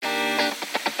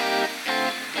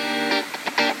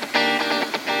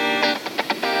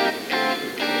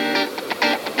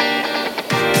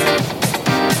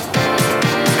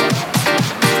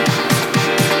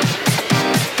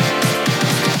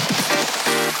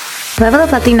Level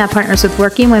Up Latina partners with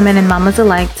working women and mamas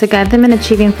alike to guide them in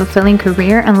achieving fulfilling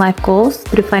career and life goals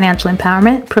through financial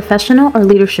empowerment, professional or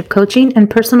leadership coaching, and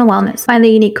personal wellness. Find the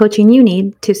unique coaching you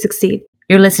need to succeed.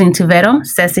 You're listening to Vero,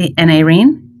 Cecy, and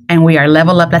Irene, and we are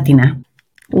Level Up Latina.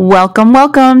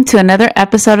 Welcome to another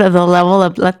episode of the Level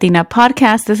Up Latina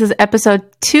podcast. This is episode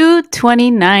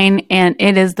 229, and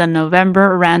it is the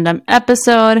November random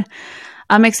episode.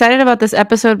 I'm excited about this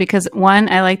episode because,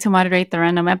 one, I like to moderate the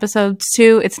random episodes.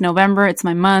 Two, it's November, it's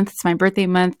my month, it's my birthday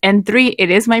month. And three, it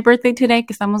is my birthday today,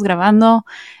 que estamos grabando.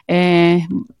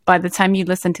 By the time you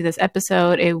listen to this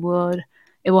episode, it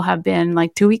will have been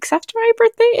like 2 weeks after my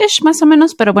birthday-ish, más o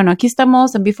menos. Pero bueno, aquí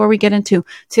estamos. And before we get into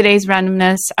today's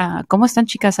randomness, ¿cómo están,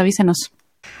 chicas? Avísenos.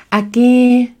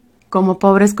 Aquí, como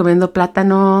pobres, comiendo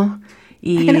plátano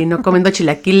y no comiendo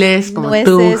chilaquiles como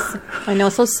tú. I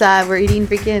know, so sad. We're eating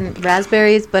freaking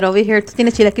raspberries, but over here, ¿tú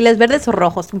tienes chilaquiles verdes o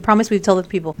rojos? We promise we tell the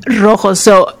people. Rojos.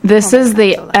 So this is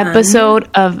the episode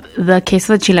of the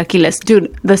queso de chilaquiles.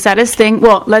 Dude, the saddest thing,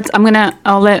 well,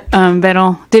 I'll let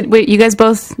Vero, wait, you guys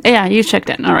both, yeah, you checked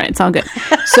in. All right, it's all good.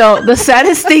 So the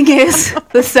saddest thing is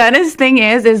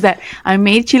that I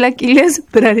made chilaquiles,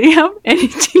 but I didn't have any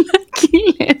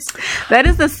chilaquiles. That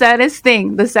is the saddest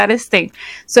thing.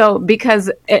 So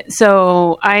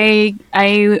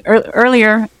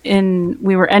earlier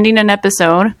we were ending an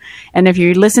episode, and if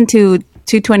you listen to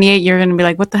 228, you're going to be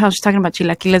like, what the hell, she's talking about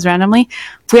chilaquiles randomly.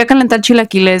 Fui a calentar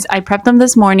chilaquiles. I prepped them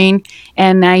this morning,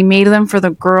 and I made them for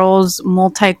the girls'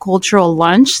 multicultural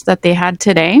lunch that they had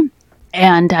today.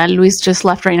 And Luis just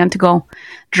left right now to go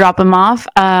drop them off.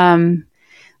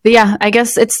 But yeah, I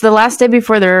guess it's the last day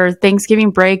before their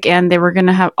Thanksgiving break, and they were going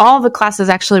to have, all the classes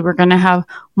actually were going to have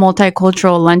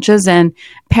multicultural lunches, and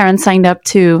parents signed up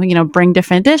to, bring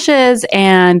different dishes.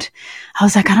 And I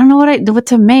was like, I don't know what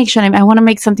to make. I want to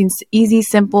make something easy,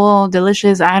 simple,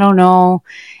 delicious. I don't know.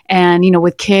 And,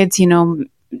 with kids,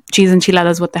 cheese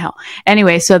enchiladas, what the hell.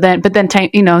 Anyway,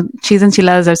 cheese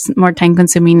enchiladas are more time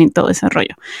consuming and todo ese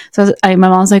rollo. So my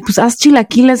mom was like, pues haz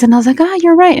chilaquiles. And I was like,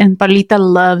 you're right. And Paulita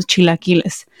loves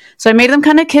chilaquiles. So I made them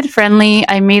kind of kid friendly.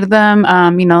 I made them,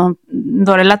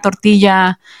 doré la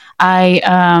tortilla. I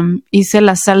hice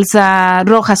la salsa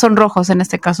roja. Son rojos en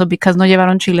este caso because no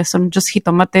llevaron chiles. Son just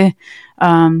jitomate,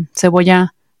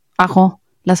 cebolla, ajo,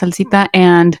 la salsita,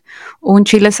 and un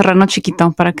chile serrano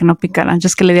chiquito para que no picara,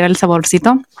 just que le diera el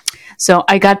saborcito. So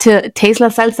I got to taste la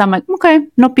salsa. I'm like, okay,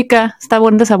 no pica, está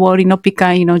bueno de sabor y no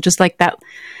pica, just like that,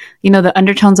 the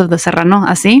undertones of the serrano,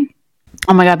 así.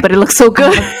 Oh my God, but it looks so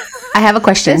good. I have a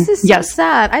question. This is so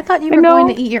sad. I thought you were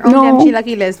going to eat your own damn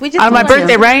chilaquiles. We just on my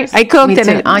birthday, right? I cooked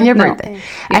it on your birthday.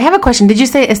 Yeah. I have a question. Did you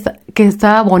say que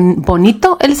estaba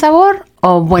bonito el sabor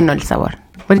o bueno el sabor?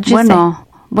 What did you say?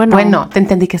 Bueno, te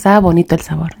entendí que estaba bonito el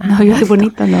sabor. No, yo soy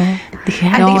bonito, no. Dije,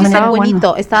 no, estaba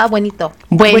bonito. Estaba bonito.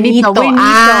 Buenito.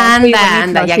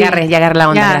 Anda, ya agarré la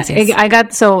onda, gracias. I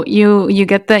got, so you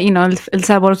get the, el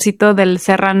saborcito del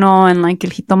serrano and like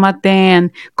el jitomate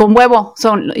and con huevo,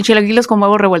 son chilaquiles con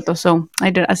huevo revuelto. So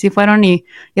así fueron y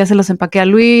ya se los empaqué a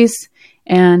Luis,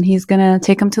 and he's gonna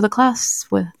take them to the class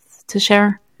to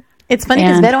share. It's funny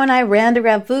because Vero and I ran to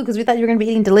grab food because we thought you were going to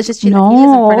be eating delicious chilaquiles.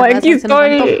 No, aquí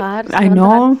estoy. I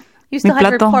know. You still have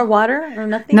your pour water or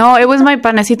nothing? No, it was my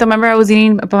panecito. Remember, I was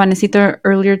eating a panecito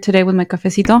earlier today with my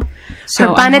cafecito.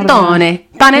 So panetone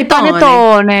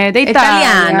de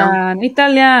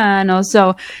Italiano.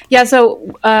 So yeah, so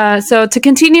to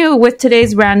continue with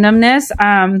today's randomness,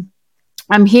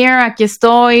 I'm here. Aquí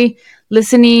estoy.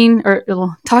 Listening or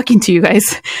talking to you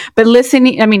guys, but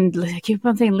listening. I mean, I keep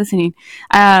on saying listening.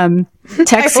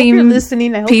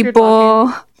 Texting people.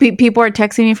 People are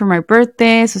texting me for my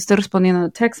birthday, so estoy respondiendo a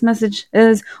text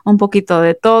messages. Un poquito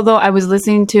de todo. I was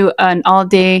listening to an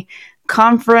all-day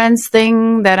conference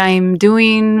thing that I'm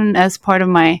doing as part of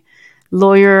my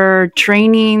lawyer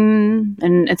training,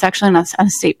 and it's actually on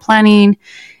estate planning.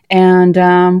 And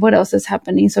what else is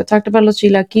happening? So I talked about los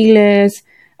chilaquiles.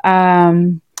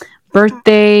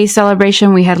 Birthday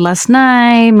celebration we had last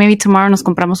night. Maybe tomorrow nos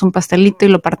compramos un pastelito y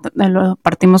lo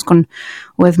partimos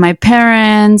with my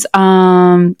parents.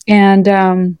 And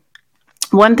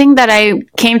one thing that I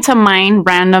came to mind,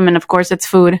 random, and of course it's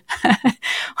food,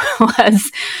 was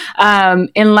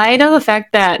in light of the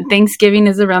fact that Thanksgiving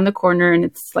is around the corner and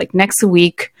it's like next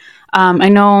week. I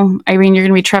know, Irene, you're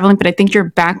going to be traveling, but I think you're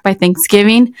back by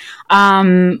Thanksgiving.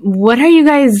 What are you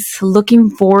guys looking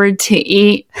forward to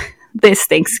eat this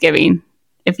Thanksgiving,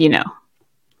 if you know?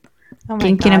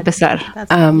 ¿Quién quiere empezar?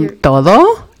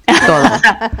 Todo.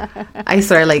 I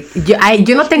swear, like, yo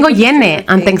no tengo yene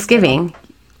on Thanksgiving.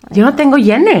 Yo no tengo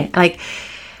yene. Like,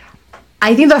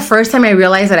 I think the first time I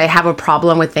realized that I have a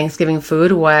problem with Thanksgiving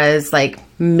food was like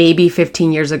maybe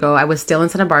 15 years ago. I was still in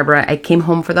Santa Barbara. I came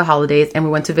home for the holidays and we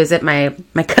went to visit my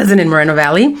cousin in Moreno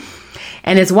Valley.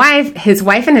 And his wife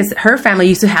and her family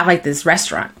used to have like this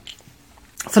restaurant.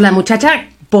 So la muchacha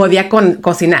podía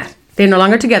cocinar. They're no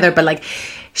longer together, but like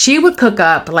she would cook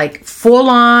up like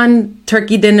full-on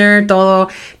turkey dinner, todo,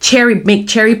 make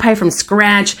cherry pie from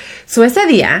scratch. So ese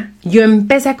día, yo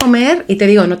empecé a comer y te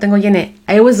digo, no tengo llene.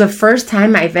 It was the first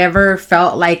time I've ever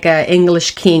felt like an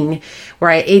English king where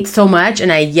I ate so much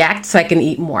and I yacked so I can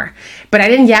eat more. But I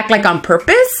didn't yak like on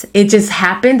purpose. It just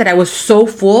happened that I was so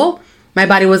full. My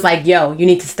body was like, yo, you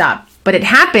need to stop. But it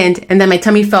happened, and then my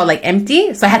tummy felt like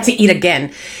empty, so I had to eat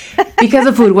again because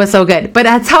the food was so good. But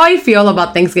that's how I feel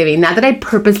about Thanksgiving. Not that I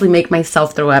purposely make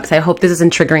myself throw up, so I hope this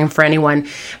isn't triggering for anyone.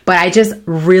 But I just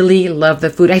really love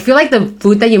the food. I feel like the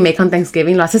food that you make on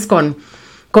Thanksgiving lo haces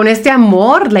con este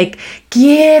amor. Like,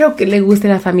 quiero que le guste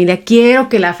la familia. Quiero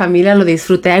que la familia lo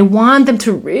disfrute. I want them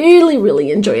to really,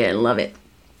 really enjoy it and love it.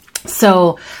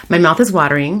 So my mouth is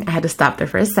watering. I had to stop there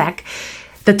for a sec.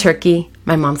 The turkey,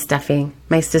 my mom's stuffing,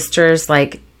 my sister's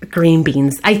like green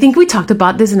beans. I think we talked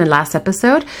about this in the last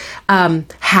episode.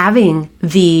 Having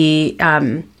the,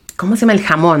 ¿cómo se llama el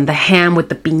jamón? The ham with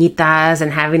the piñitas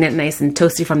and having it nice and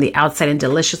toasty from the outside and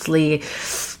deliciously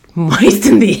moist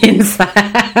in the inside.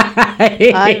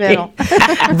 Ay, Vero.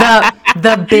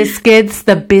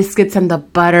 the biscuits and the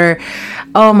butter.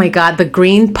 Oh my God, the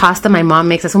green pasta my mom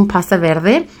makes. Es un pasta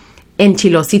verde.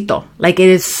 Enchilosito. Like, it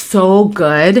is so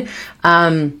good.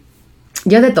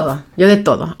 Yo de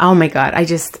todo. Oh my God.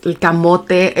 El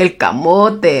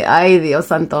camote. Ay, Dios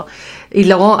santo. Y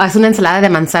luego hace una ensalada de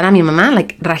manzana mi mamá,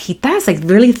 like rajitas, like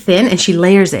really thin, and she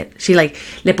layers it. She like,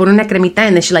 le pone una cremita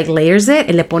and then she like layers it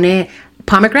and le pone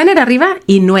pomegranate arriba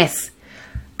y nuez.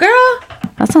 Girl.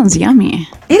 That sounds yummy.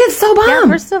 It is so bomb. Yeah,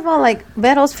 first of all, like,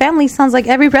 Vero's family sounds like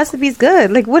every recipe's good.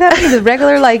 Like, what happened to the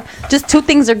regular, like, just 2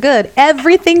 things are good?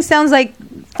 Everything sounds like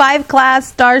 5-class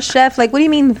star chef. Like, what do you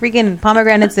mean freaking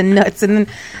pomegranates and nuts and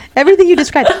everything you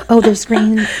described? Oh, there's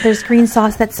green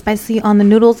sauce that's spicy on the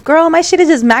noodles. Girl, my shit is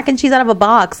just mac and cheese out of a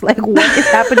box. Like, what is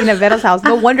happening at Vero's house?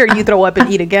 No wonder you throw up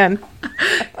and eat again.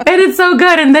 And it's so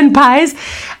good. And then pies.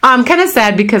 I'm kind of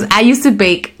sad because I used to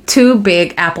bake 2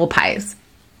 big apple pies.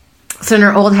 So in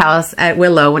our old house at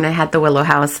Willow, when I had the Willow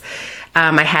house,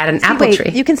 I had an apple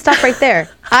tree. You can stop right there.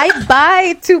 I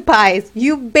buy 2 pies.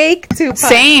 You bake 2 pies.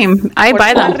 Same. I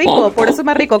buy them. Por eso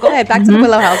más rico. Go ahead. Back to the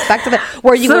Willow house. Back to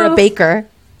where you were a baker.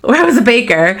 Where I was a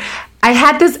baker. I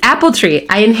had this apple tree.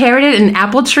 I inherited an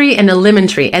apple tree and a lemon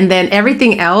tree. And then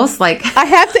everything else, like... I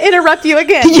have to interrupt you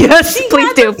again. Yes,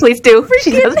 please do.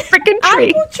 She has a freaking tree.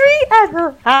 Apple tree at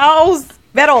her house.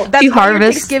 Vero, that's she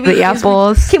harvests the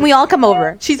apples. Can we all come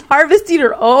over? She's harvesting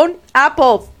her own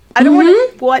apples. I don't want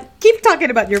to... What? Keep talking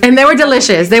about your... And they were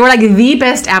delicious. They were like the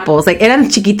best apples. Like, eran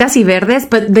chiquitas y verdes,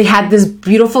 but they had this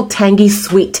beautiful, tangy,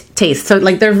 sweet taste. So,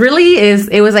 like, there really is...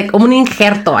 It was like un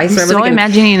injerto. I swear. I'm so like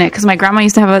imagining it, because my grandma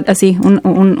used to have así, un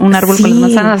árbol con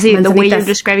las manzanas así, the way you're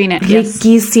describing it.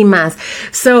 Riquísimas.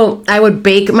 So, I would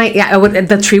bake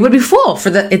the tree would be full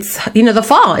for the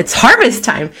fall. It's harvest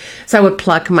time. So, I would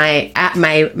pluck my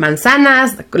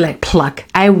manzanas, like pluck.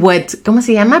 I would, ¿cómo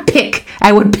se llama? Pick.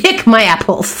 I would pick my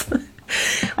apples.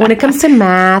 When it comes to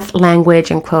math,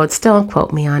 language, and quotes, don't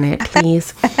quote me on it,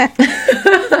 please.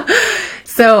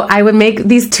 So I would make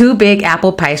these 2 big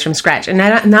apple pies from scratch. And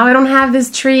now I don't have this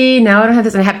tree. Now I don't have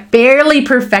this. I have barely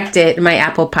perfected my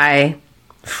apple pie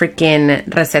freaking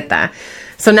receta.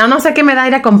 So now no sé qué me da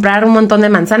ir a comprar un montón de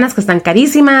manzanas que están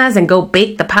carísimas and go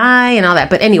bake the pie and all that.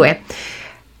 But anyway,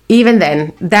 even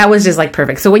then, that was just like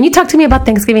perfect. So when you talk to me about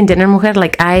Thanksgiving dinner, mujer,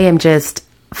 like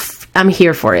I'm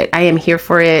here for it. I am here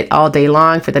for it all day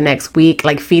long for the next week.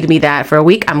 Like, feed me that for a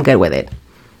week. I'm good with it.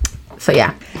 So,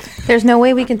 yeah. There's no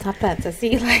way we can top that,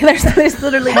 Cecy. Like, there's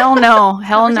literally... Hell no.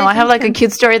 I have, like, a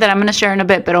cute story that I'm going to share in a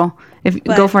bit, but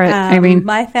go for it, Irene.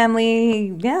 My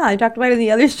family, I talked about it in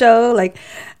the other show. Like,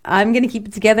 I'm going to keep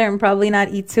it together and probably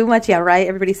not eat too much. Yeah, right?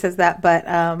 Everybody says that. But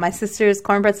my sister's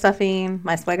cornbread stuffing,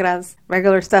 my suegra's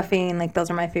regular stuffing, like, those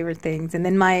are my favorite things. And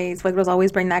then my suegros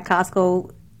always bring that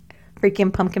Costco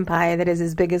freaking pumpkin pie that is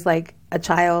as big as like a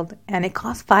child, and it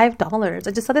costs $5.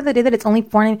 I just saw the other day that it's only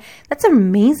 $4.99. That's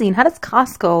amazing. How does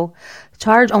Costco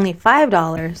charge only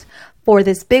 $5 for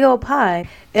this big old pie?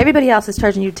 Everybody else is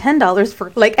charging you $10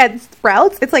 for, like, at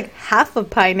Sprouts, it's like half a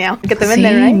pie now. Get them in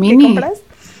there, right?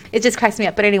 It just cracks me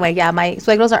up. But anyway, yeah, my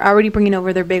suegros are already bringing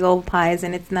over their big old pies,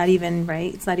 and it's not even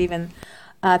right. It's not even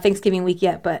Thanksgiving week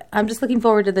yet, but I'm just looking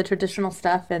forward to the traditional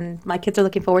stuff, and my kids are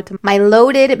looking forward to my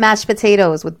loaded mashed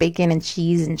potatoes with bacon and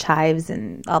cheese and chives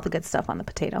and all the good stuff on the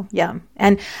potato. Yeah.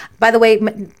 And by the way,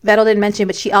 Vero didn't mention,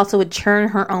 but she also would churn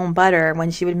her own butter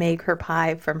when she would make her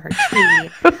pie from her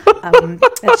tree.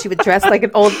 And she would dress like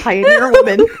an old pioneer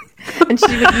woman, and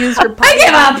she would use her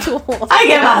pie tools.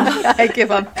 I give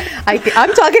up.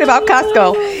 I'm talking about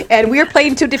Costco, and we are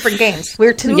playing two different games.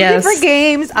 We're two different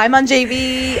games. I'm on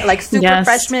JV, like super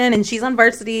freshman, and she's on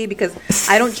varsity because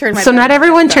I don't churn my. So not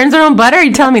everyone churns their own butter. Are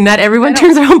you telling me not everyone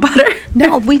churns their own butter?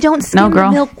 No, we don't skim the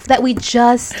milk that we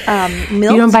just milked.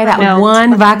 You don't buy that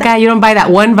one vaca. You don't buy that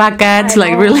one vaca. It's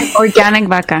like really organic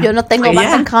vaca. Yo no tengo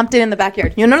vaca in Compton in the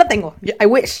backyard. Yo no la tengo. I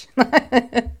wish.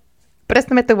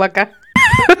 Préstame tu vaca.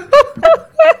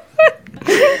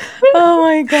 Oh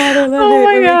my God, I love it.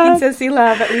 We're making Cecy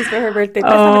laugh, at least for her birthday.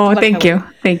 Oh, thank you.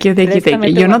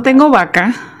 Yo no tengo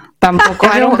vaca. Tampoco.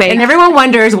 I don't bake. And everyone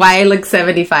wonders why I look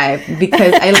 75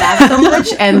 because I laugh so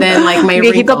much, and then like my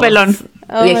viejito pelón.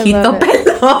 Viejito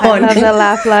pelón. I love the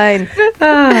laugh line.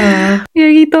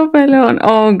 Viejito pelón.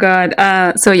 Oh God.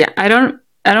 So yeah, I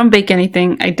don't bake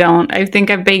anything. I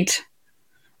think I baked.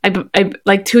 I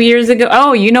like 2 years ago.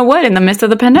 Oh, you know what? In the midst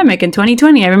of the pandemic in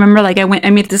 2020, I remember like I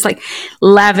made this like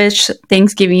lavish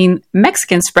Thanksgiving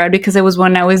Mexican spread because it was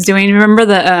one I was doing. Remember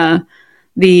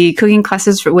the cooking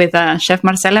classes with Chef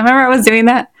Marcela? Remember I was doing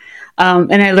that?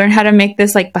 And I learned how to make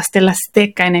this like pastel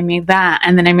azteca, and I made that.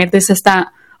 And then I made this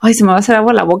esta. Ay, se me va a hacer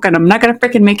agua la boca, and I'm not gonna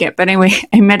freaking make it. But anyway,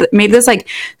 I made this like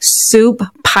soup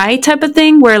pie type of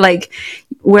thing where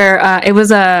it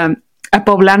was a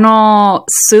poblano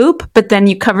soup, but then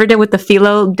you covered it with the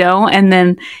phyllo dough, and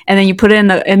then you put it in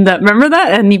the remember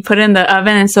that, and you put it in the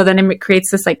oven, and so then it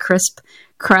creates this like crisp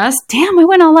crust. Damn, I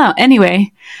went all out.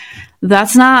 Anyway,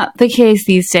 that's not the case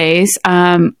these days.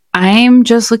 I'm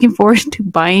just looking forward to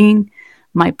buying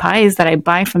my pies that I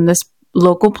buy from this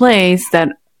local place that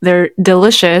they're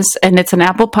delicious, and it's an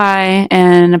apple pie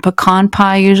and a pecan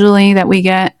pie usually that we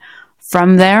get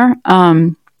from there.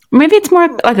 Maybe it's more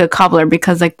like a cobbler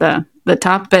because like the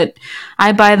top, but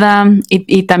I buy them.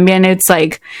 Y también it's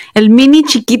like el mini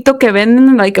chiquito que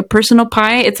venden, like a personal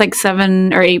pie. It's like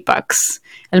 $7 or $8.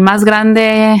 El más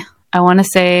grande, I want to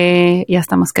say, ya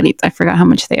está más carito. I forgot how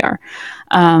much they are.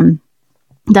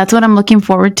 That's what I'm looking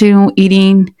forward to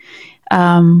eating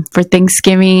for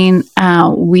Thanksgiving.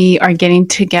 We are getting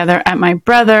together at my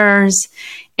brother's,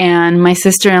 and my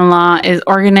sister-in-law is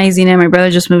organizing it. My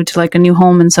brother just moved to like a new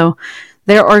home, and so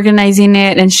they're organizing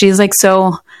it, and she's like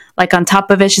so like on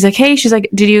top of it. She's like, hey, she's like,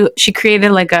 she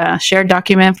created like a shared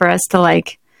document for us to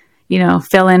like, you know,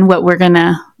 fill in what we're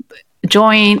gonna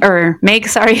join or make,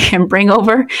 and bring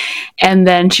over. And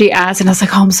then she asked, and I was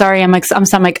like, oh, I'm sorry. I'm like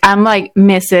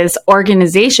Mrs.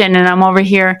 Organization, and I'm over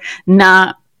here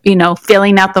not, you know,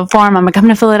 filling out the form. I'm like, I'm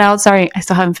gonna fill it out. Sorry, I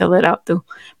still haven't filled it out though.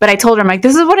 But I told her, I'm like,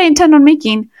 this is what I intend on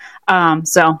making.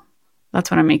 So that's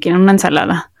what I'm making. Una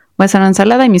ensalada. Pues an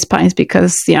ensalada y mis pies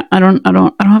because I don't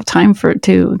have time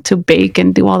to bake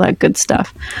and do all that good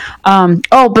stuff.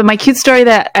 But my cute story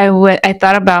that I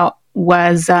thought about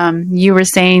was you were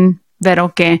saying, Vero,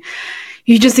 que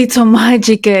you just eat so much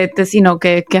y que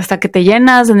hasta que te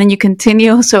llenas, and then you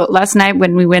continue. So last night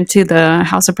when we went to the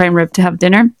House of Prime Rib to have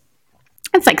dinner,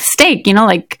 it's like steak, you know,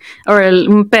 like, or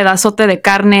un pedazote de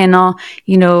carne, no,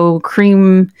 you know,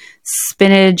 cream,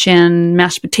 spinach and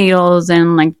mashed potatoes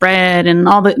and like bread and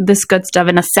all this good stuff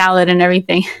and a salad and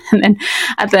everything. And then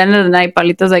at the end of the night,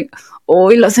 Paulita's like,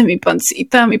 hoy la hace mi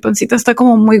pancita está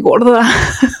como muy gorda.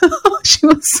 She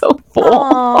was so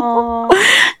full.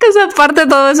 Because aparte de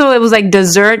todo eso, it was like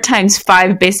dessert times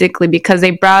 5 basically, because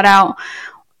they brought out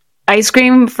ice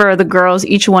cream for the girls,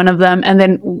 each one of them. And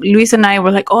then Luis and I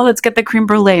were like, oh, let's get the creme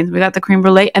brulee. We got the creme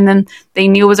brulee. And then they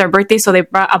knew it was our birthday, so they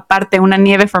brought aparte una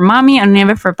nieve for mommy and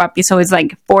nieve for papi. So it's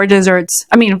like 5 desserts.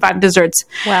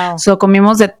 Wow. So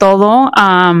comimos de todo,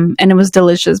 and it was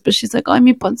delicious. But she's like, ay,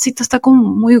 mi pancita está como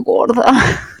muy gorda.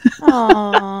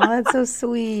 Oh, that's so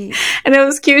sweet. And it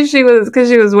was cute. She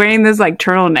was wearing this like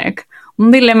turtleneck.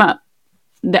 Un dilemma.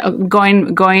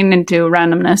 Going into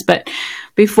randomness, but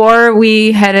before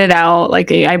we headed out,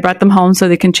 like I brought them home so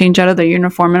they can change out of their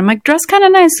uniform, and I'm like, dress kind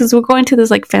of nice because we're going to this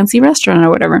like fancy restaurant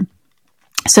or whatever.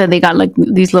 So they got like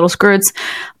these little skirts.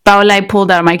 Paola, I pulled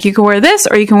out. I'm like, you can wear this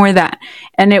or you can wear that.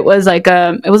 And it was like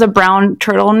a brown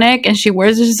turtleneck, and she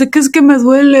wears it. She's like, es que me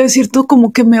duele, cierto, como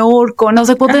que me ahorco. And I was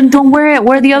like, well, then don't wear it.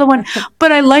 Wear the other one.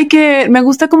 But I like it. Me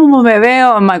gusta como me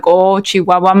veo. I'm like, oh,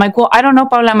 Chihuahua. I'm like, well, I don't know,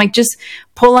 Paola. I'm like, just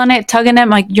pull on it, tug on it. I'm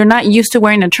like, you're not used to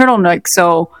wearing a turtleneck.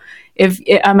 So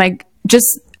I'm like,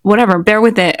 just whatever, bear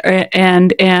with it,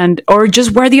 or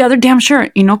just wear the other damn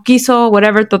shirt. Y no quiso,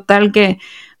 whatever, total que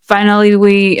finally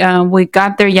we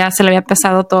got there. Ya se le había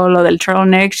pasado todo lo del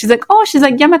turtleneck. She's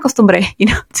like, ya me acostumbré,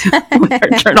 to wear a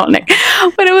turtleneck.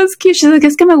 But it was cute. She's like,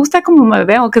 es que me gusta como me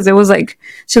veo, because it was like,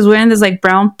 she was wearing this like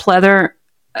brown pleather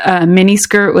mini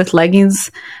skirt with leggings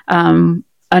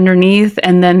underneath,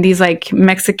 and then these like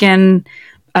Mexican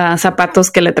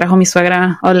zapatos que le trajo mi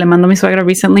suegra, or le mandó mi suegra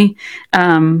recently.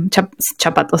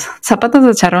 Zapatos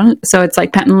de charol. So it's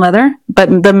like patent leather,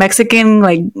 but the Mexican,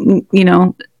 like,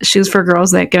 shoes for girls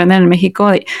that que venden en Mexico,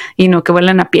 like, que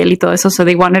huelen a piel y todo eso. So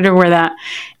they wanted to wear that.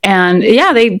 And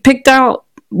yeah, they picked out,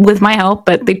 with my help,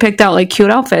 but they picked out like cute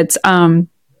outfits.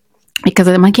 Because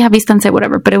I'm like, yeah, vístanse,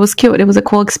 whatever. But it was cute. It was a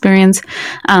cool experience.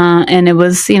 And it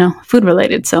was, food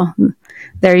related. So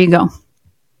there you go.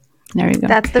 There you go.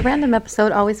 That's the random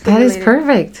episode. Always food That related. is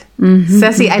perfect.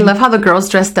 Cecy, I love how the girls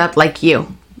dressed up like you.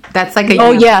 That's like a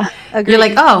yeah. Agreed. You're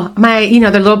like, oh, my,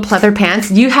 their little pleather pants.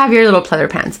 You have your little pleather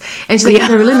pants. And she's like,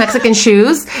 they're really Mexican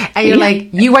shoes. And you're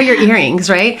like, you wear your earrings,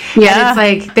 right? Yeah. And it's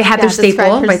like, they had their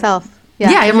staple. Describe herself.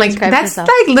 Yeah, I'm like, describe that's herself.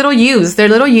 like little yous. They're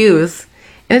little yous.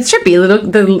 And it's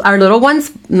trippy. Our little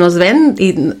ones nos ven.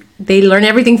 They learn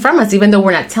everything from us, even though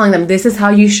we're not telling them, this is how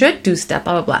you should do stuff,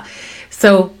 blah, blah, blah.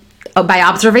 So by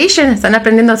observation, están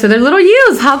aprendiendo. So they're little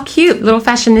yous. How cute. Little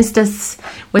fashionistas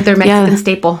with their Mexican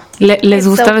staple. Les It's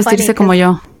gusta so vestirse funny como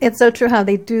yo. It's so true how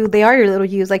they are your little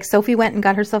yous. Like Sophie went and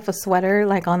got herself a sweater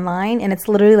like online, and it's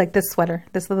literally like this sweater.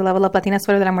 This is the La Platina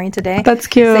sweater that I'm wearing today. That's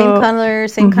cute. Same color,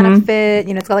 same kind of fit.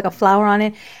 It's got like a flower on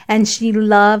it. And she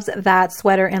loves that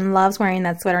sweater and loves wearing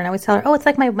that sweater. And I always tell her, oh, it's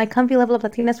like my comfy La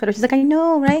Platina sweater. She's like, I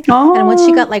know, right? Oh. And once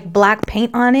she got like black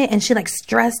paint on it, and she like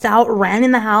stressed out, ran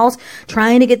in the house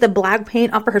trying to get the black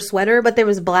paint off of her sweater, but there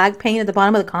was black paint at the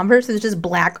bottom of the Converse. It was just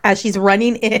black as she's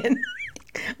running in.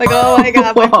 Like, oh my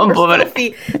God, my poor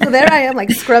Sophie. So there I am, like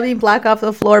scrubbing black off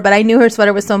the floor. But I knew her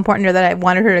sweater was so important to her that I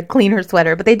wanted her to clean her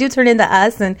sweater. But they do turn into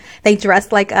us, and they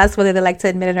dress like us, whether they like to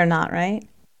admit it or not, right?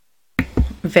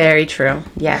 Very true.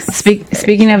 Yes.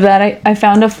 Speaking of that, I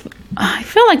found I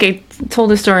feel like I told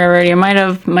this story already. It might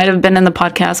have been in the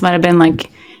podcast, might have been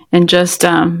like in just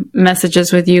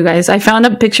messages with you guys. I found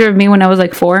a picture of me when I was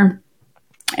like 4,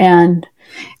 and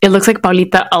it looks like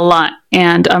Paulita a lot.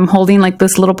 And I'm holding like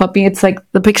this little puppy. It's like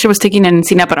the picture was taken in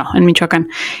Sinaparo in Michoacan.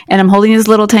 And I'm holding this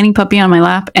little tiny puppy on my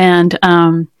lap. And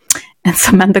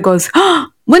Samantha goes, oh,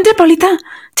 when did Paulita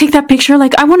take that picture?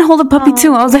 Like, I want to hold a puppy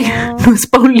too. I was like, no es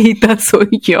Paulita, soy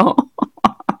yo.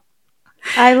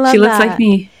 I love that. She looks like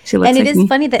me. And it is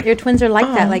funny that your twins are like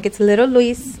that. Like it's little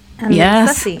Luis and little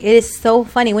Cecy. It is so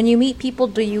funny. When you meet people,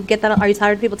 do you get that? Are you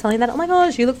tired of people telling that? Oh my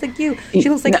gosh, she looks like you. She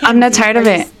looks like you. I'm not tired of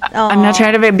it. I'm not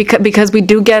tired of it because we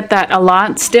do get that a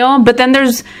lot still. But then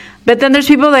there's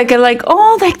people that get like,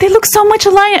 oh, like they look so much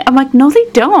alike. I'm like, no, they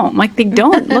don't. Like they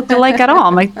don't look alike at all.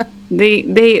 I'm like, they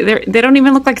don't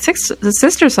even look like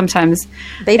sisters sometimes.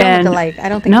 They don't look alike. I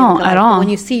don't think no, they look alike. at all. But when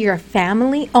you see your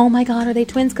family, oh my God, are they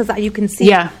twins? Because you can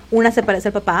see una se parece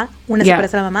al papá, una se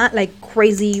parece a la mamá, like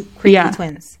crazy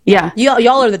twins. Yeah.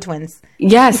 Y'all are the twins.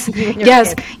 Yes.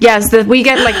 Yes. That we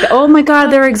get like, oh my God,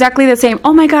 they're exactly the same.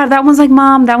 Oh my God, that one's like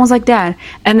mom, that one's like dad.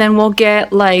 And then we'll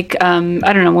get like, I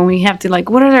don't know, when we have to like,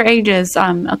 what are their ages?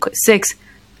 6.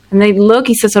 And they look,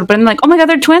 y se sorprenden like, oh my God,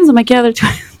 they're twins. I'm like, yeah, they're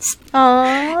twins.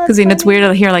 Oh, because it's weird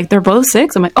to hear like they're both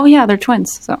 6. I'm like, oh yeah, they're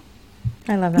twins. So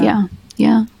I love that.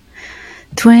 Yeah.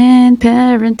 Twin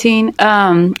parenting.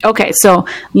 Okay, so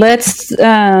let's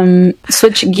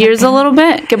switch gears a little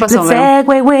bit. ¿Qué pasó, Let's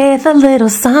segue with a little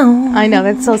song. I know,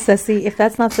 that's so Cecy. If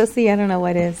that's not Cecy, I don't know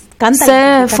what is.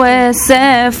 Canta.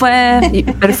 Se fue,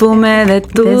 perfume de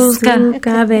tus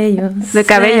cabellos. De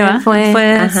cabello,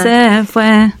 se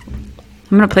fue.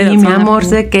 I'm gonna play that Y song. mi amor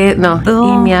se quedó.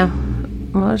 Y mi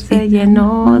amor se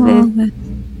llenó de...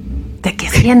 ¿De qué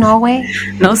se llenó, güey?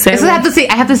 No sé.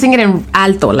 I have to sing it in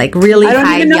alto, like really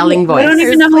high yelling voice. I don't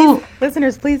even know who.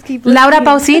 Listeners, please keep listening. Laura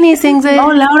Pausini sings it. Oh,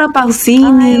 Laura Pausini.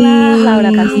 I love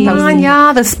Laura Pausini.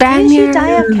 Yeah, the Didn't Spaniard. she die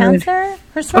of cancer?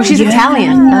 Her story She's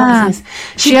Italian. Yeah.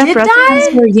 She had did breast die?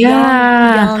 cancer.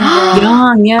 Yeah.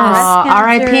 Young, yes.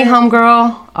 R.I.P.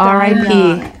 homegirl.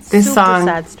 R.I.P. This Super song.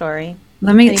 sad story.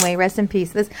 Let me Anyway, rest in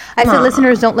peace. I said,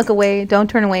 listeners, don't look away, don't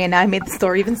turn away, and now I made the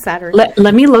story even sadder. let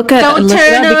me look at. Don't look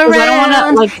turn it up because I don't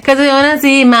around, wanna, because you're gonna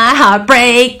see my heart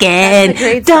breaking. That's a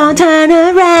great Don't turn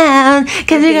around,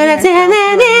 because you're gonna see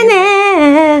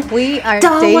We are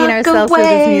Don't dating walk ourselves away. with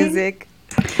this music.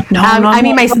 No, I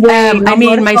mean, my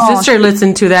sister. sister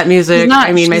listened to that music.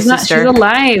 My She's sister.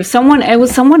 alive. It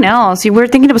was someone else. You were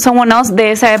thinking of someone else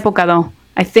de esa época, though.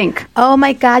 I think. Oh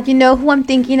my God, you know who I'm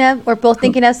thinking of? We're both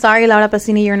thinking of. Sorry, Laura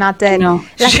Pacini, you're not dead. No.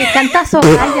 La que canta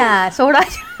Soraya.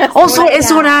 Oh, es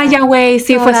Soraya, güey.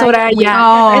 Sí, fue Soraya.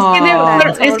 Oh.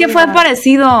 Es que fue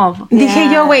parecido. Dije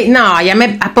yo, güey, no,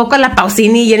 ¿a poco la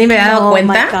Pausini ya ni me he dado Oh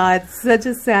cuenta? my God, such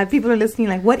a sad. People are listening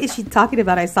like, what is she talking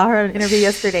about? I saw her in an interview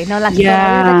yesterday. No, la que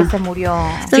se murió.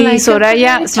 Sí,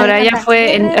 Soraya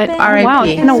fue in, wow,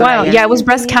 it's been a while. Yeah, it was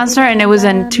breast cancer and it was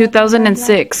in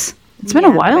 2006. It's been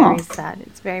a while. Very sad.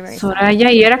 It's very, very sad.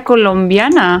 Soraya y era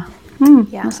colombiana.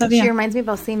 Yeah, No sabía. she reminds me of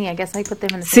Pausini. I guess I put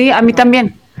them in the Sí, same a mí category.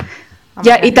 también.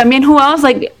 Ya, y también who else?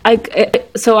 Like,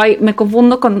 me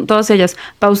confundo con todas ellas.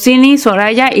 Pausini,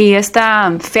 Soraya y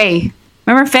esta Faye.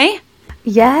 Remember Faye?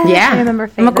 Yes, Yeah. I remember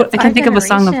Faye. I That's can't our think of a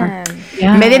song of her. generation.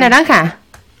 Yeah. Media naranja.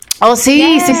 Oh,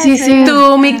 sí, sí.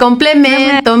 Tú mi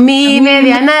complemento, mi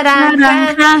media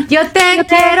naranja. Yo te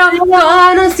quiero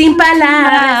con o sin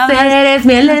palabras. Eres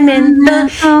mi elemento.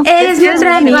 Eres mi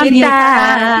otra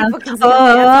mitad.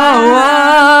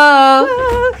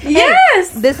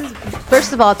 Yes. This is,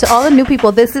 first of all, to all the new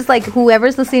people, this is like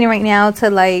whoever's listening right now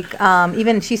to like,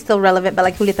 even she's still relevant, but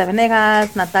like Julieta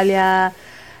Venegas, Natalia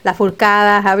La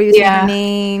Furcada, however you say her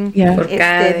name.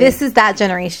 Yeah. This is that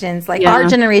generation's, like our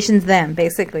generation's them,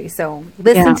 basically. So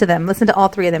listen to them. Listen to all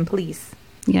three of them, please.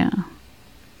 Yeah.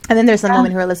 And then there's some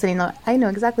women who are listening. I know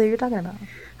exactly what you're talking about.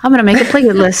 I'm gonna make a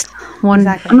playlist.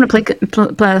 Exactly. I'm gonna play.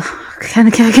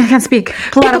 Can't speak.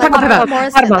 Like Carla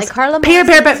Morrison. Peter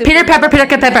Pepper.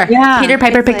 Yeah. Peter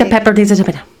Piper picked a pepper.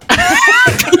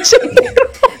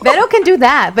 Vero can do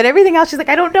that, but everything else, she's like,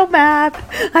 I don't know math.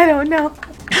 I don't know.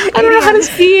 I don't know how to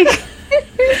speak.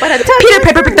 Peter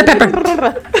Piper picked a pepper.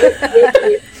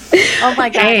 Oh my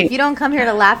God. Hey. If you don't come here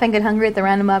to laugh and get hungry at the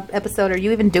random episode, are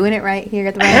you even doing it right here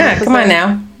at the random episode? Come on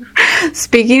now.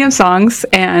 Speaking of songs,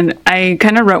 and I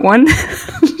kind of wrote one this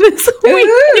week.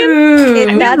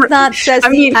 If that's not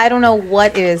Cecy, I don't know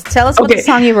what is. Tell us what the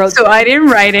song you wrote. So I didn't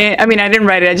write it. I didn't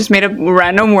write it. I just made up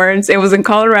random words. It was in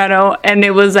Colorado, and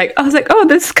it was like, I was like, oh,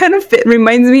 this kind of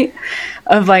reminds me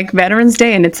of like Veterans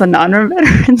Day, and it's a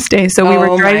non-Veterans Day. So we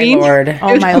were driving.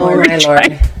 Oh my lord.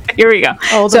 Here we go.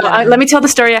 So let me tell the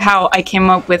story of how I came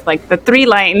up with like the 3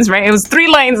 lines, right? It was 3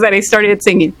 lines that I started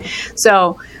singing.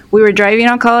 So we were driving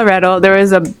on Colorado. There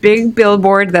was a big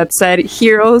billboard that said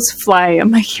 "Heroes Fly." I'm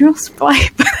like, "Heroes fly?"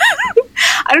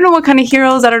 I don't know what kind of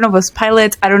heroes. I don't know if it was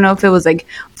pilots. I don't know if it was like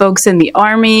folks in the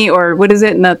army or what is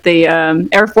it? Not the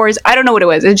Air Force. I don't know what it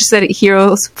was. It just said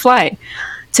 "Heroes Fly."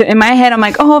 So in my head, I'm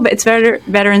like, oh, it's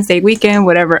Veterans Day weekend,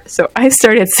 whatever. So I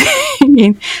started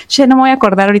singing. Shit, no me voy a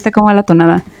acordar ahorita cómo va la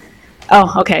tonada.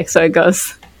 Oh, okay. So it goes.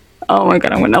 Oh my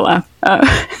God, I'm gonna laugh. A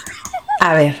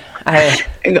ver.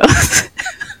 It goes.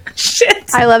 Shit.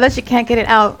 I love that she can't get it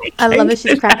out. I love that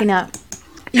she's cracking up.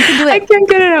 You can do it. I can't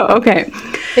get it out. Okay.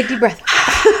 Big deep breath.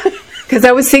 Because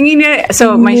I was singing it.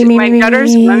 So my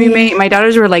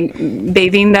daughters were like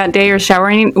bathing that day or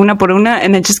showering una por una,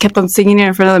 and I just kept on singing it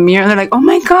in front of the mirror. They're like, "Oh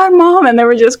my God, Mom!" And they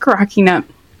were just cracking up.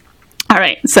 All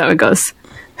right, so it goes.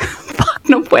 Fuck,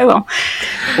 no puedo.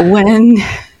 When.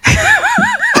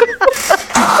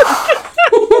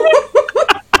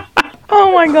 Oh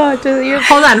my God.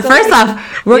 Hold on. First off,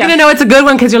 we're going to know it's a good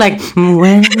one because you're like,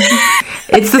 when?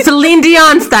 It's the Celine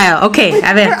Dion style. Okay,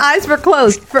 a ver. Her eyes were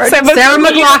closed. Sarah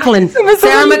McLachlan.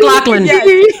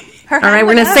 All right,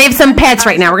 we're going to save some pets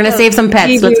right now. We're going to save some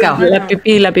pets. Let's go. La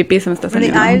pipí se me está In the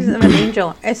saliendo. eyes of an angel.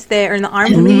 Or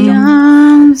in the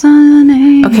arms of an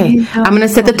angel. Okay, I'm going to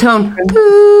set the tone.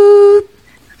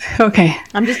 Okay.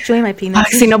 I'm just chewing my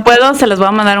peanuts. Si no puedo, se les voy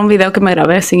a mandar un video que me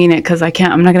grabé singing it because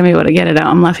I'm not going to be able to get it out.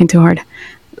 I'm laughing too hard.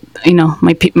 You know,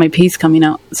 my pee's coming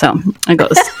out. So it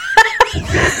goes.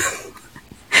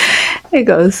 It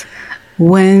goes.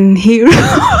 When heroes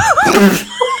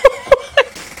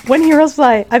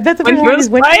fly. I bet the When heroes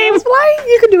when fly. heroes fly.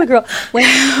 You can do it, girl.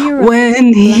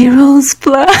 When heroes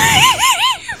fly.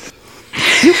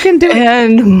 You can do it.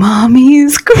 And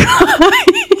mommy's crying.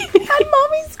 And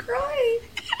mommy's crying.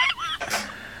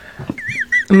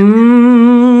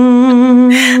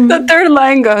 The third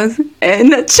line goes,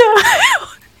 and a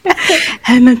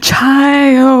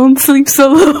child sleeps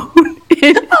alone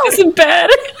in his bed.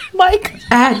 Mike.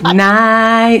 At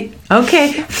night.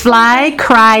 Okay. Fly,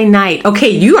 cry, night. Okay,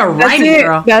 you are right,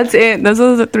 girl. That's it. Those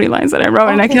are the 3 lines that I wrote,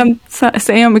 and I can't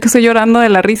say them because estoy llorando de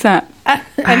la risa.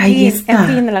 Ahí está.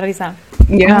 de la risa.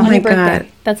 Yeah. Oh my God.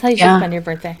 That's how you should spend your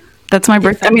birthday. That's my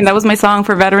birthday. I mean, that was my song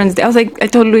for Veterans Day. I was like, I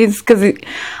told Luis because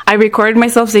I recorded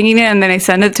myself singing it and then I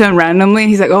sent it to him randomly. And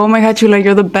he's like, oh my God, Chula,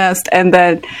 you're the best. And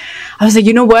then I was like,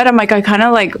 you know what? I'm like,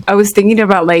 I was thinking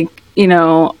about like, you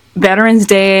know, Veterans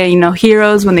Day,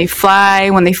 heroes when they fly,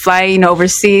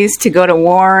 overseas to go to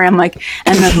war. I'm like,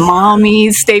 and the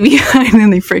mommies stay behind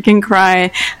and they freaking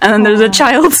cry. And then there's a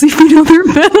child sleeping on their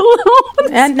bed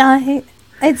alone. At night.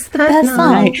 It's the best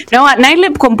song. No, at night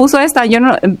le compuso esta. Yo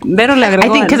no, Vero le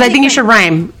agregó. I think you should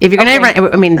rhyme. If you're gonna rhyme,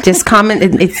 I mean, just common.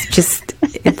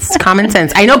 It's common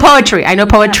sense. I know poetry.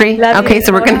 Okay,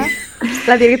 so we're gonna.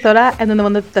 La directora, and then the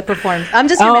one that performs. I'm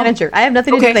just your manager. I have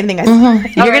nothing to do with anything.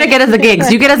 You're gonna get us the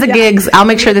gigs. You get us the gigs. I'll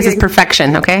make sure this is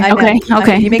perfection. Okay.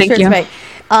 Okay. You make Thank sure you. it's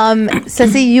right.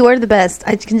 Cecy, you are the best.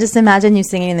 I can just imagine you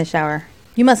singing in the shower.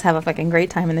 You must have a fucking great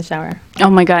time in the shower. Oh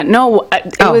my God. No,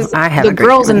 it was I have the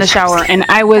girls in the shower. And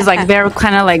I was like, they're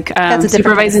kind of like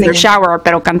supervising their shower,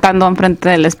 pero cantando enfrente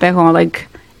del espejo, like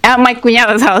at my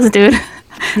cuñada's house, dude.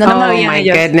 No, my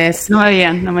goodness. No me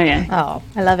veían. Oh,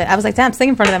 I love it. I was like, damn, sing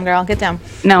in front of them, girl. Get down.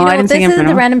 No, I didn't sing in front of them.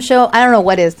 This is the random show. I don't know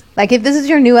what is. Like, if this is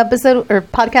your new episode or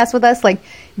podcast with us, like,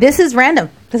 this is random.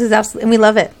 This is absolutely, and we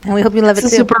love it. And we hope you love it too.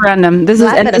 This is super random. This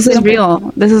is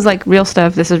real. This is like real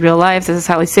stuff. This is real life. This is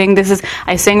how I sing.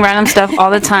 I sing random stuff all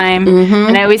the time.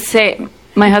 And I always say,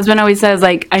 my husband always says,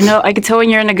 like, I could tell when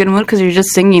you're in a good mood because you're just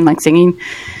singing,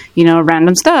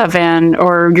 random stuff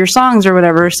or your songs or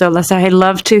whatever. So I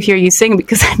love to hear you sing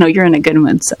because I know you're in a good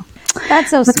mood. So that's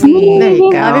so sweet. There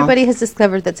you go. Everybody has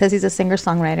discovered that Cecy's a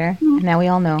singer-songwriter. And now we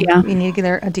all know. Yeah. We need to get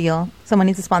her a deal. Someone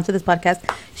needs to sponsor this podcast.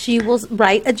 She will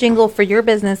write a jingle for your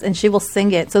business and she will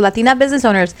sing it. So Latina business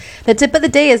owners, the tip of the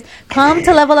day is come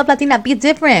to Level Up Latina. Be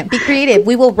different. Be creative.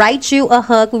 We will write you a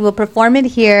hook. We will perform it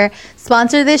here.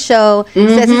 Sponsor this show.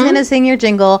 Cecy's going to sing your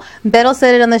jingle. Vero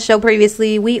said it on the show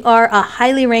previously. We are a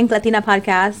highly ranked Latina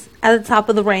podcast at the top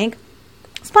of the rank.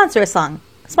 Sponsor a song.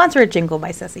 Sponsor a jingle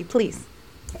by Cecy, please.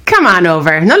 Come on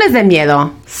over. No les dé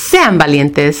miedo. Sean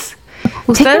valientes.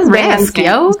 Ustedes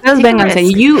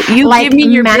vénganse. You like, give me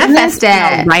your manifest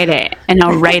business, it. and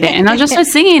I'll write it. And I'll just start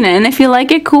singing it. And if you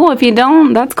like it, cool. If you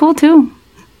don't, that's cool too.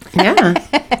 Yeah.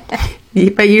 But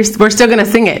we're still going to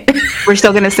sing it. We're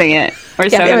still going to sing it.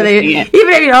 Even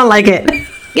if you don't like it.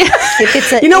 Yeah. If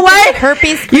it's you know why?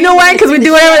 Herpes. You know why? Because we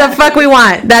do whatever the fuck we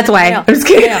want. That's why. I'm just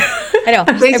kidding. I know.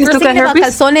 If we're singing about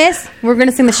calzones, we're going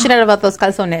to sing the shit out about those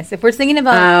calzones. If we're singing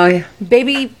about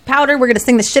baby powder, we're going to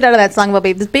sing the shit out of that song about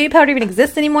baby. Does baby powder even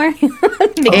exist anymore?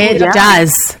 It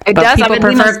does. It but does. People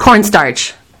prefer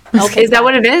cornstarch. Okay. Is that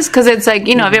what it is? Because it's like,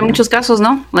 había muchos casos,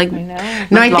 ¿no? Like,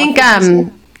 no, I think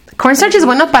cornstarch is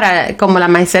bueno para como la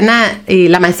maicena y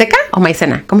la maiceca o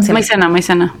maicena. ¿Cómo se llama?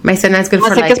 Maicena. Maicena is good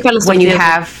for like when you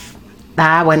have.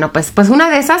 Bueno, pues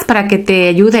una de esas para que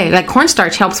te ayude. Like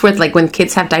cornstarch helps with like when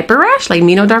kids have diaper rash, like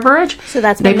Mino diaper rash. So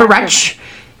that's diaper rash.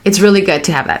 It's really good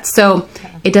to have that. So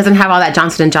it doesn't have all that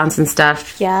Johnson & Johnson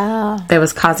stuff. Yeah. That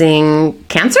was causing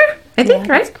cancer, I think,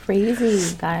 right? That's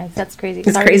crazy, guys. That's crazy.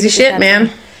 It's crazy shit,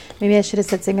 man. Maybe I should have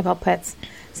said sing about pets.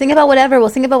 Sing about whatever. We'll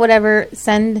sing about whatever.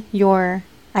 Send your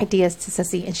ideas to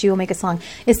Cecy and she will make a song.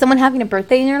 Is someone having a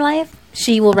birthday in your life?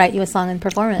 She will write you a song and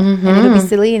perform it. And it'll be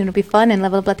silly and it'll be fun and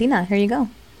Level Up Latina. Here you go.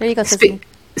 There you go, Cecy.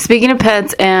 Speaking of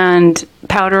pets and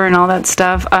powder and all that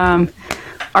stuff, our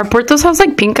Puertos have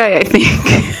like pink eye, I think.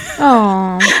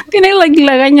 Oh. Tiene like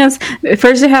lagañas.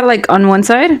 First they had like on one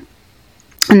side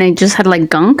and they just had like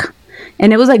gunk.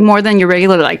 And it was like more than your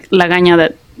regular like lagaña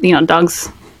that, dogs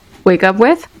wake up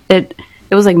with. It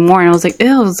was like more and I was like,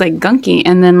 ew, it was like gunky.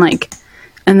 And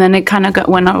then it kind of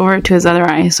went over to his other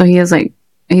eye. So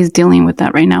he's dealing with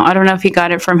that right now. I don't know if he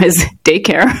got it from his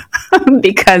daycare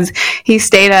because he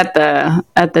stayed at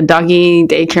the doggy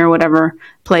daycare, whatever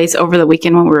place over the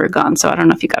weekend when we were gone. So I don't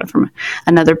know if he got it from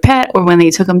another pet or when they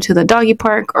took him to the doggy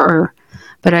park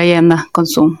but ahí anda con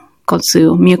su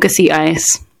mucusy eyes.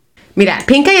 Mira,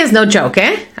 pink eye is no joke,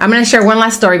 eh? I'm going to share one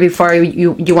last story before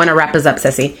you want to wrap us up,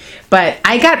 Cecy. But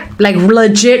I got like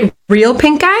legit real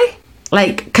pink eye.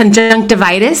 Like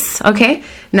conjunctivitis, okay?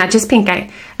 Not just pink eye.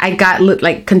 I got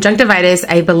like conjunctivitis,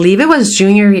 I believe it was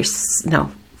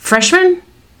freshman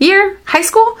year, high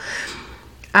school?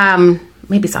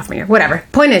 Maybe sophomore year, whatever.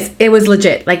 Point is, it was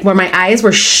legit. Like where my eyes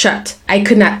were shut. I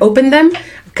could not open them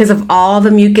because of all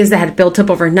the mucus that had built up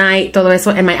overnight, todo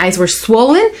eso, and my eyes were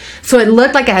swollen. So it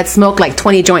looked like I had smoked like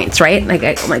 20 joints, right? Like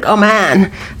I'm like, oh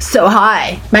man, so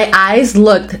high. My eyes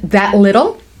looked that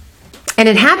little. And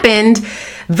it happened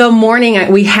the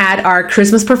morning we had our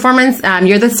Christmas performance.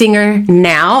 You're the singer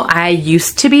now. I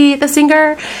used to be the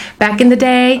singer back in the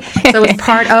day. So it was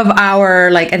part of our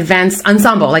like advanced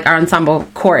ensemble, like our ensemble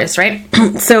chorus, right?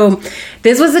 So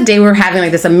this was the day we were having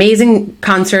like this amazing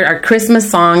concert. Our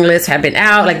Christmas song list had been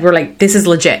out. Like we're like, this is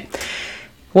legit.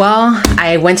 Well,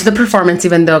 I went to the performance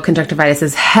even though conjunctivitis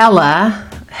is hella,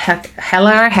 ¿cómo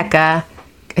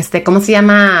se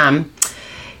llama?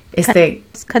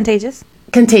 It's contagious.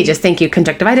 Contagious, thank you.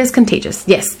 Conjunctivitis, contagious.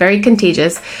 Yes, very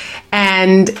contagious.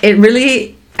 And it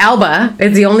really, Alba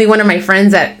is the only one of my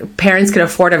friends that parents could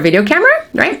afford a video camera,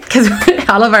 right? Because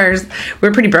all of ours, we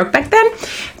were pretty broke back then.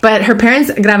 But her parents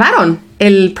grabaron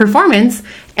el performance,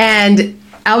 and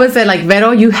Alba said, like,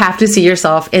 Vero, you have to see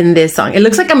yourself in this song. It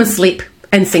looks like I'm asleep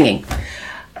and singing.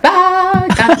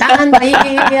 What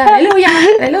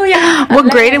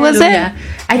grade was it?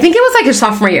 I think it was like your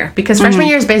sophomore year, because freshman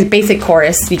year is basic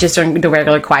chorus. You just don't do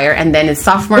regular choir, and then it's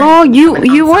sophomore. Oh,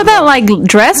 you wore that like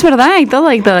dress, ¿verdad? I thought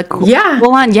like the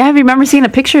full on. Yeah, I remember seeing a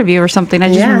picture of you or something.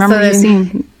 I just remember you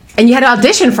seeing. And you had to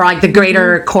audition for like the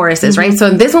greater choruses, right? So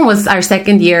this one was our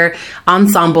second year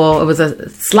ensemble. It was a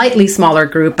slightly smaller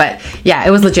group, but yeah,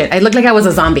 it was legit. I looked like I was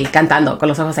a zombie cantando con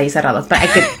los ojos ahí cerrados, but I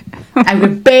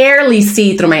could barely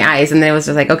see through my eyes, and then it was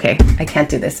just like, okay, I can't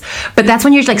do this. But that's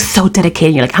when you're like so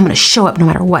dedicated. You're like, I'm going to show up no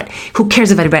matter what. Who cares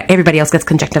if everybody else gets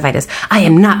conjunctivitis? I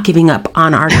am not giving up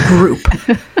on our group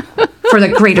for the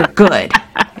greater good.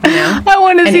 You know? I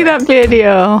want to see that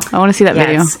video. I want to see that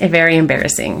video. It's very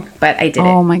embarrassing, but I did it.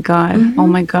 Oh my God. Oh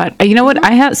my God. You know what?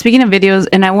 I have, speaking of videos,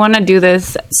 and I want to do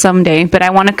this someday, but I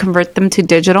want to convert them to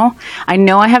digital. I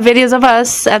know I have videos of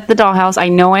us at the dollhouse. I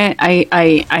know it.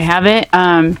 I have it.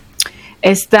 Ara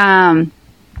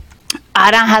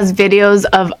has videos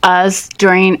of us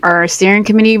during our steering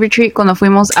committee retreat cuando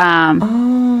fuimos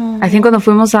I think cuando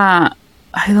fuimos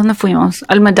 ¿dónde fuimos?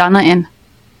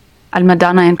 Al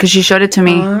Madonna Inn, because she showed it to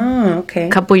me a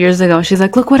couple years ago. She's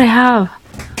like, look what I have.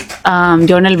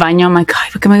 Yo en el baño. I'm like, ay,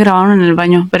 ¿por qué me grabaron en el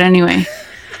baño? But anyway,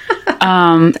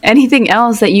 anything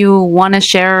else that you want to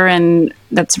share and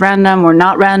that's random or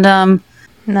not random?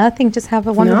 Nothing. Just have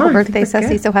a wonderful birthday,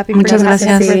 Cecy. So happy for Muchas your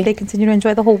gracias. birthday. Continue to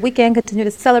enjoy the whole weekend. Continue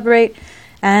to celebrate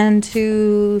and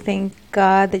to thank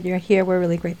God that you're here. We're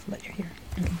really grateful that you're here.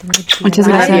 Muchas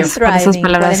gracias por esas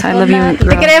palabras. I love you.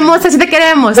 Te queremos, así te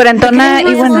queremos. Cuarentona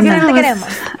y buena. Te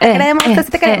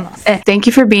queremos. Thank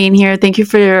you for being here. Thank you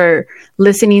for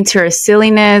listening to our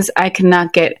silliness. I could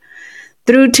not get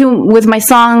through with my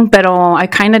song, but I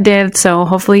kind of did. So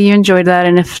hopefully you enjoyed that.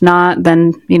 And if not,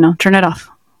 then, turn it off.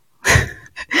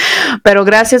 Pero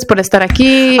gracias por estar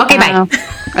aquí. Okay, bye.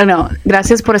 No,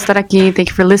 gracias por estar aquí. Thank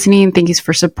you for listening. Thank you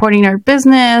for supporting our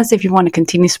business. If you want to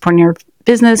continue supporting our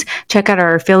business, check out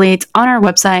our affiliates on our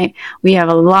website. We have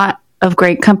a lot of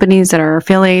great companies that are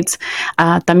affiliates.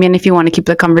 También, if you want to keep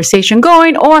the conversation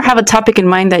going or have a topic in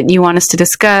mind that you want us to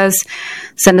discuss,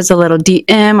 send us a little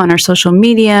DM on our social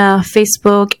media,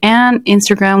 Facebook and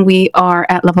Instagram. We are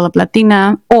at Level Up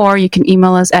Latina, or you can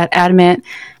email us at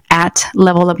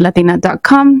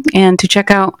admin@leveluplatina.com. And to check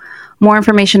out more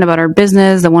information about our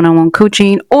business, the one-on-one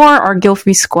coaching, or our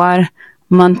guilt-free squad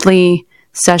monthly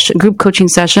group coaching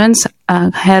sessions,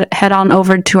 head on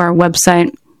over to our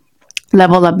website,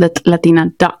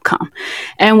 leveluplatina.com.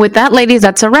 And with that, ladies,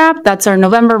 that's a wrap. That's our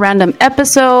November random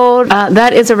episode.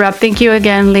 That is a wrap. Thank you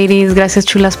again, ladies. Gracias,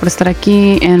 chulas, por estar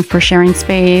aquí and for sharing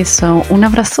space. So, un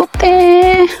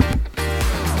abrazote.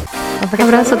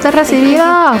 Abrazote recibido.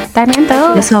 También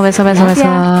todos. Besos.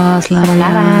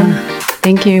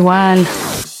 Thank you, igual.